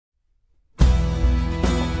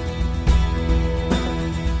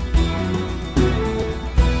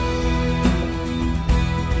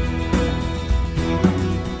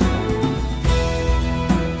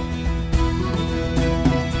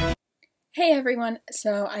Hey everyone,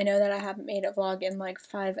 so I know that I haven't made a vlog in like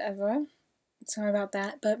 5 ever, sorry about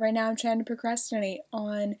that, but right now I'm trying to procrastinate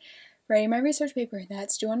on writing my research paper.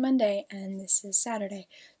 That's due on Monday, and this is Saturday.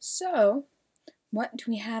 So, what do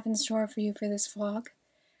we have in store for you for this vlog?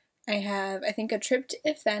 I have, I think, a trip to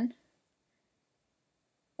If Then,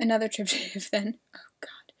 another trip to If Then, oh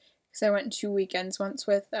god, because I went 2 weekends, once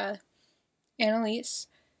with Annalise,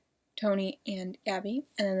 Tony, and Abby,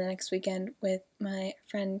 and then the next weekend with my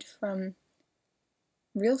friend from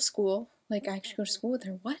real school. Like, I actually go to school with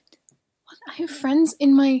her. What? I have friends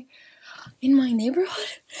in my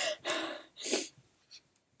neighborhood?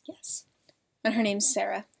 Yes. And her name's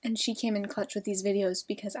Sarah, and she came in clutch with these videos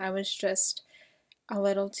because I was just a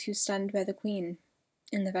little too stunned by the queen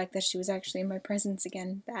and the fact that she was actually in my presence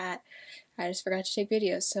again that I just forgot to take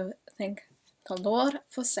videos. So thank the Lord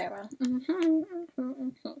for Sarah.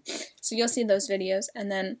 So you'll see those videos,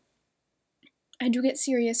 and then I do get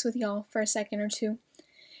serious with y'all for a second or two,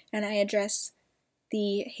 and I address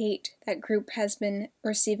the hate that group has been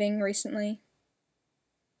receiving recently.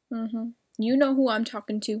 You know who I'm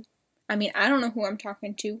talking to. I mean, I don't know who I'm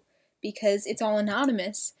talking to because it's all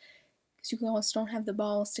anonymous, because you guys don't have the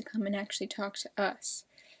balls to come and actually talk to us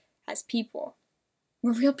as people.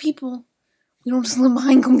 We're real people. We don't just live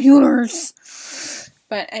behind computers.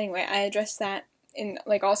 But anyway, I addressed that in,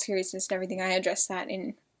 like, all seriousness and everything. I addressed that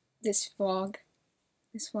in this vlog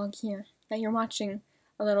here that you're watching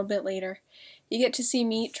a little bit later. You get to see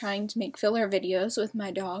me trying to make filler videos with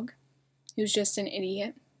my dog, who's just an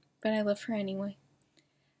idiot, but I love her anyway.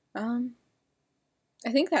 I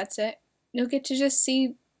think that's it. You'll get to just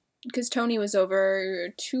see, because Tony was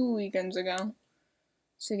over 2 weekends ago,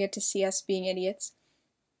 so you get to see us being idiots.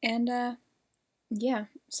 And, yeah,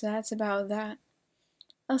 so that's about that.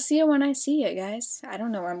 I'll see you when I see you, guys. I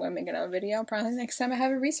don't know when I'm going to make another video. Probably next time I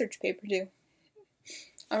have a research paper due.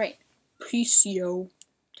 Alright, peace, yo.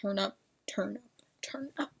 Turn up, turn up, turn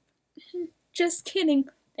up. Just kidding.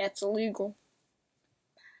 That's illegal.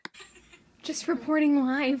 Just reporting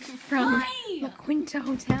live from La Quinta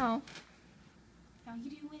Hotel. How you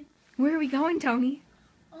doing? Where are we going, Tony?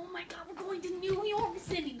 Oh my god, we're going to New York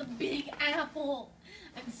City, the Big Apple.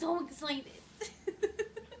 I'm so excited.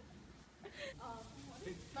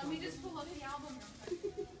 Let me just pull up the album.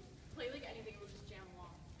 Play like anything, we'll just jam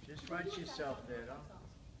along. Just write yourself there, don't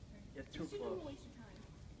get too close.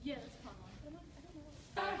 Yeah, that's a fun one.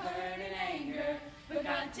 I hurt in anger, but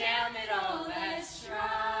god damn it all, let's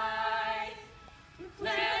try.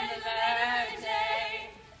 Plan the better day,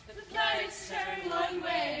 the planets turn one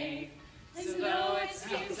way. So though it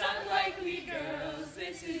seems unlikely, girls,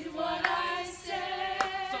 this is what I say.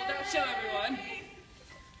 Sold out show, everyone.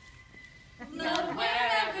 Love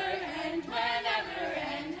wherever and whenever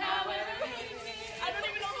and however. I don't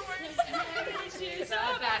even know the words. Which is a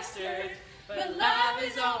bastard, but love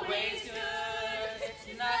is always good.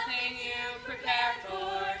 It's nothing you prepare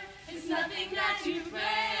for. It's nothing that you plan.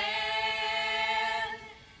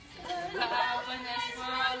 Love when this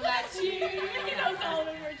world lets you. He knows all of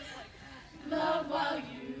them. We're just like, love while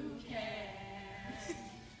you can.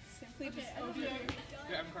 Simply just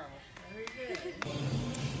Yeah, I'm Carmel. Very good.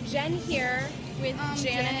 Jen here with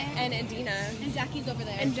Janet and Adina. And Jackie's over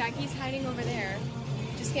there. And Jackie's hiding over there.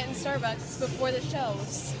 Just getting Starbucks before the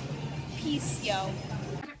shows. Peace, yo.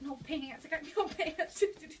 I got no pants. I got no pants. No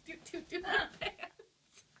pants.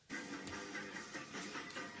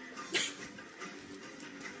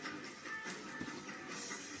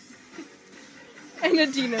 And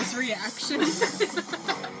Adina's reaction.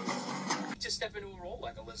 To step into a role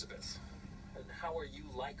like Elizabeth. And how are you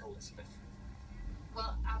like Elizabeth?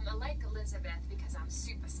 Well, I'm like Elizabeth because I'm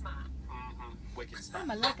super smart. Wicked stuff.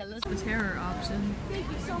 I'm like Elizabeth. The terror option. Thank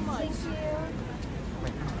you so much. Thank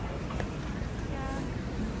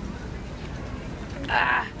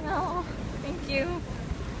you. No, thank you.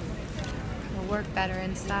 It'll work better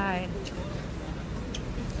inside.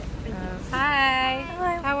 Hi.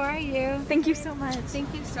 Hello. How are you? Thank you so much.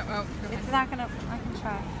 Thank you so much. It's not gonna, I can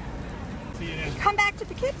try. Come back to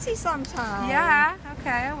Poughkeepsie sometime. Yeah,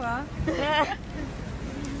 okay, I will.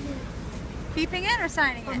 Keeping it or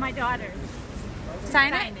signing For it? my daughters.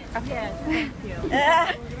 Sign it? Okay. Yes, thank you.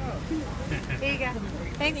 Here you go.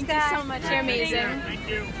 Thanks, Thank guys. you so much. You're amazing. Thank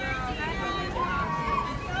you.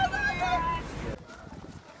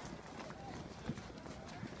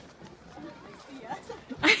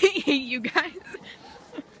 I hate you guys.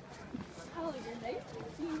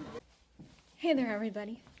 Hey there,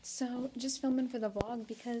 everybody. So, just filming for the vlog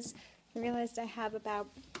because I realized I have about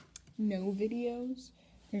no videos.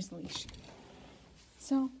 Here's the leash.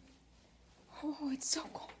 So, oh, it's so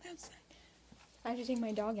cold outside. I have to take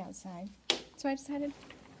my dog outside. So I decided,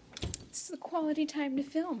 this is the quality time to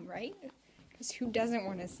film, right? Because who doesn't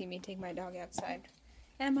want to see me take my dog outside?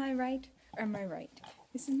 Am I right? Or am I right?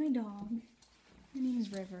 This is my dog. Her name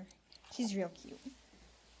is River. She's real cute.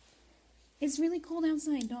 It's really cold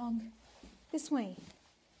outside, dog. This way.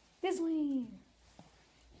 This way.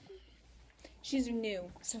 She's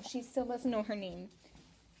new, so she still doesn't know her name.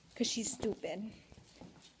 Because she's stupid.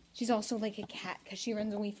 She's also like a cat, because she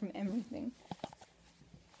runs away from everything.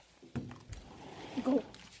 Go.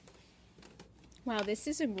 Wow, this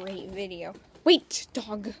is a great video. Wait,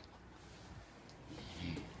 dog.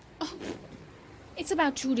 Oh, it's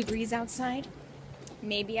about 2 degrees outside.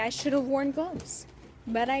 Maybe I should have worn gloves.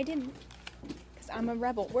 But I didn't. Because I'm a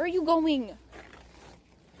rebel. Where are you going?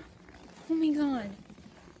 Oh my god.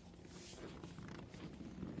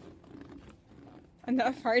 I'm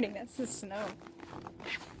not farting, that's the snow.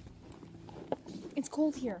 It's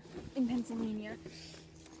cold here in Pennsylvania.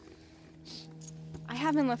 I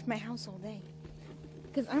haven't left my house all day.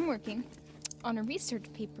 Because I'm working on a research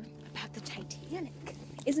paper about the Titanic.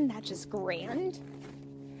 Isn't that just grand?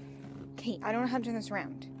 Okay, I don't know how to turn this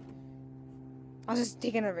around. I'll just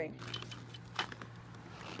take another ring.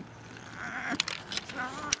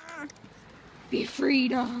 Be free,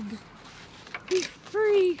 dog. Be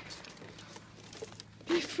free.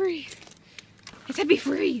 Be free. I said be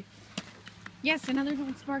free. Yes, another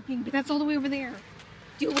dog's barking, but that's all the way over there.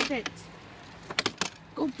 Deal with it.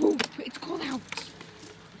 Go poop. It's cold out.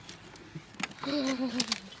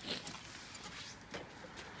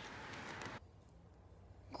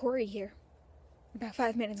 Kori here. About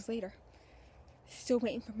 5 minutes later. Still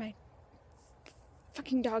waiting for my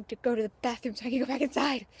fucking dog to go to the bathroom so I can go back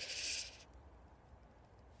inside.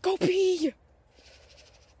 Go pee!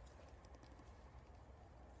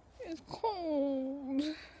 It's cold.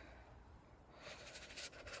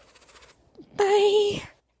 Bye!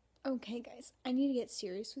 Okay, guys, I need to get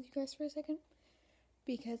serious with you guys for a second.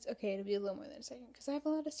 Because, okay, it'll be a little more than a second, because I have a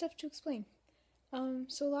lot of stuff to explain.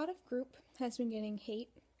 So a lot of group has been getting hate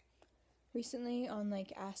recently on,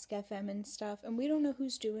 like, Ask FM and stuff, and we don't know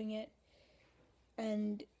who's doing it.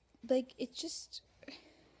 And, like, it's just,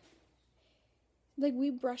 like, we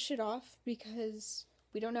brush it off because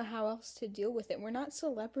we don't know how else to deal with it. We're not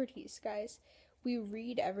celebrities, guys. We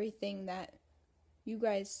read everything that you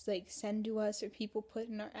guys, like, send to us or people put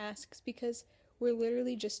in our asks because we're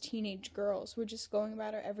literally just teenage girls. We're just going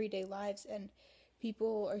about our everyday lives, and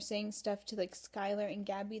people are saying stuff to, like, Skylar and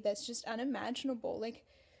Gabby that's just unimaginable. Like,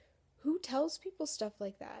 who tells people stuff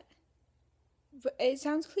like that? But it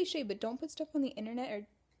sounds cliche, but don't put stuff on the internet or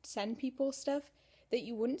send people stuff that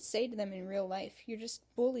you wouldn't say to them in real life. You're just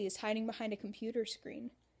bullies hiding behind a computer screen.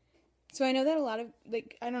 So I know that a lot of,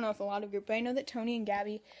 like, I don't know if a lot of group, but I know that Tony and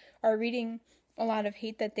Gabby are reading a lot of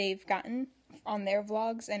hate that they've gotten on their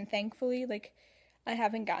vlogs, and thankfully, like, I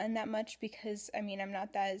haven't gotten that much because, I mean, I'm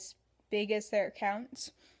not that as big as their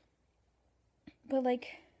accounts. But,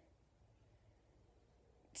 like,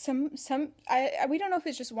 we don't know if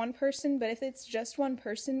it's just one person, but if it's just one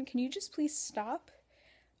person, can you just please stop?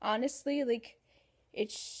 Honestly, like,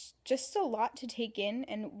 it's just a lot to take in,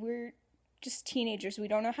 and we're just teenagers. We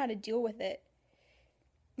don't know how to deal with it.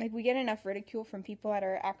 Like, we get enough ridicule from people at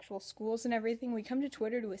our actual schools and everything. We come to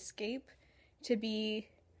Twitter to escape, to be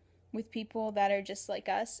with people that are just like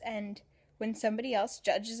us, and when somebody else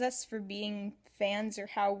judges us for being fans or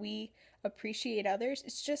how we appreciate others,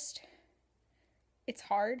 it's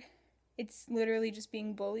hard. It's literally just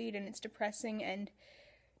being bullied, and it's depressing, and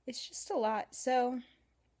it's just a lot. So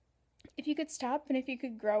if you could stop, and if you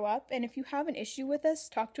could grow up, and if you have an issue with us,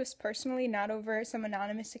 talk to us personally, not over some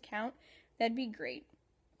anonymous account, that'd be great.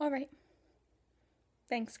 Alright.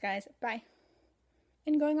 Thanks, guys. Bye.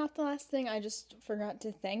 And going off the last thing, I just forgot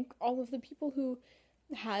to thank all of the people who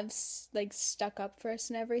have, like, stuck up for us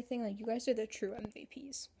and everything. Like, you guys are the true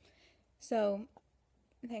MVPs. So,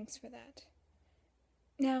 thanks for that.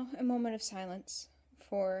 Now, a moment of silence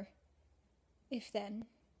for If Then.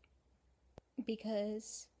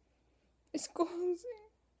 Because it's closing.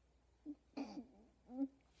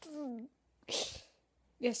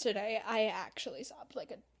 Yesterday, I actually sobbed like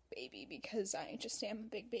a baby because I just am a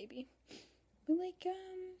big baby. But, like,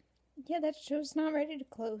 yeah, that show's not ready to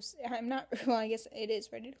close. I'm not, well, I guess it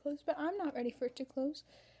is ready to close, but I'm not ready for it to close.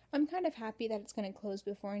 I'm kind of happy that it's going to close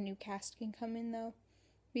before a new cast can come in, though,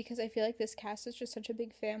 because I feel like this cast is just such a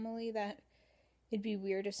big family that it'd be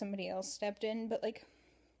weird if somebody else stepped in, but, like,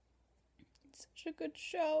 it's such a good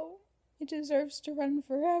show. It deserves to run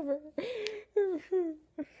forever.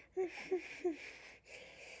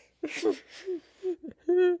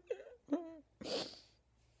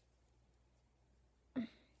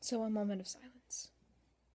 So, a moment of silence.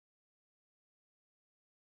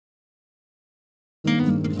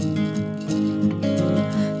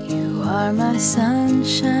 are my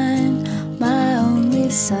sunshine, my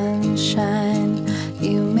only sunshine.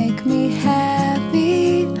 You make me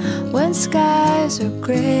happy when skies are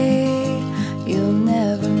gray. You'll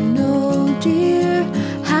never know, dear,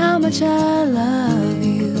 how much I love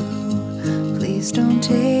you. Please don't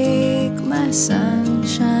take my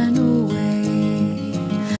sunshine away.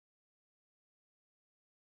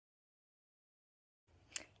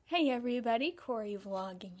 Hey everybody, Kori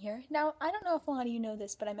vlogging here. Now, I don't know if a lot of you know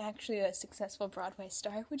this, but I'm actually a successful Broadway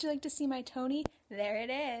star. Would you like to see my Tony? There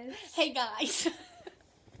it is. Hey guys.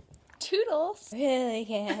 Toodles. Really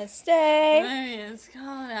can't stay. Baby, it's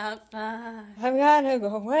cold outside. I've gotta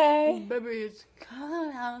go away. Baby, it's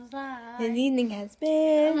cold outside. The evening has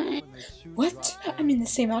been... What? I'm in the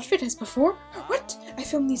same outfit as before? What? I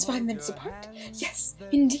filmed these 5 minutes apart? Yes,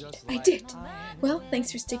 indeed, I did. Well,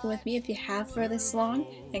 thanks for sticking with me if you have for this long.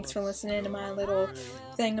 Thanks for listening to my little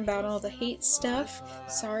thing about all the hate stuff.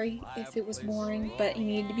 Sorry if it was boring, but it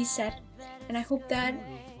needed to be said. And I hope that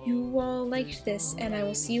you all liked this, and I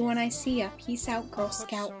will see you when I see ya. Peace out, Girl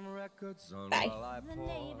Scout. Bye.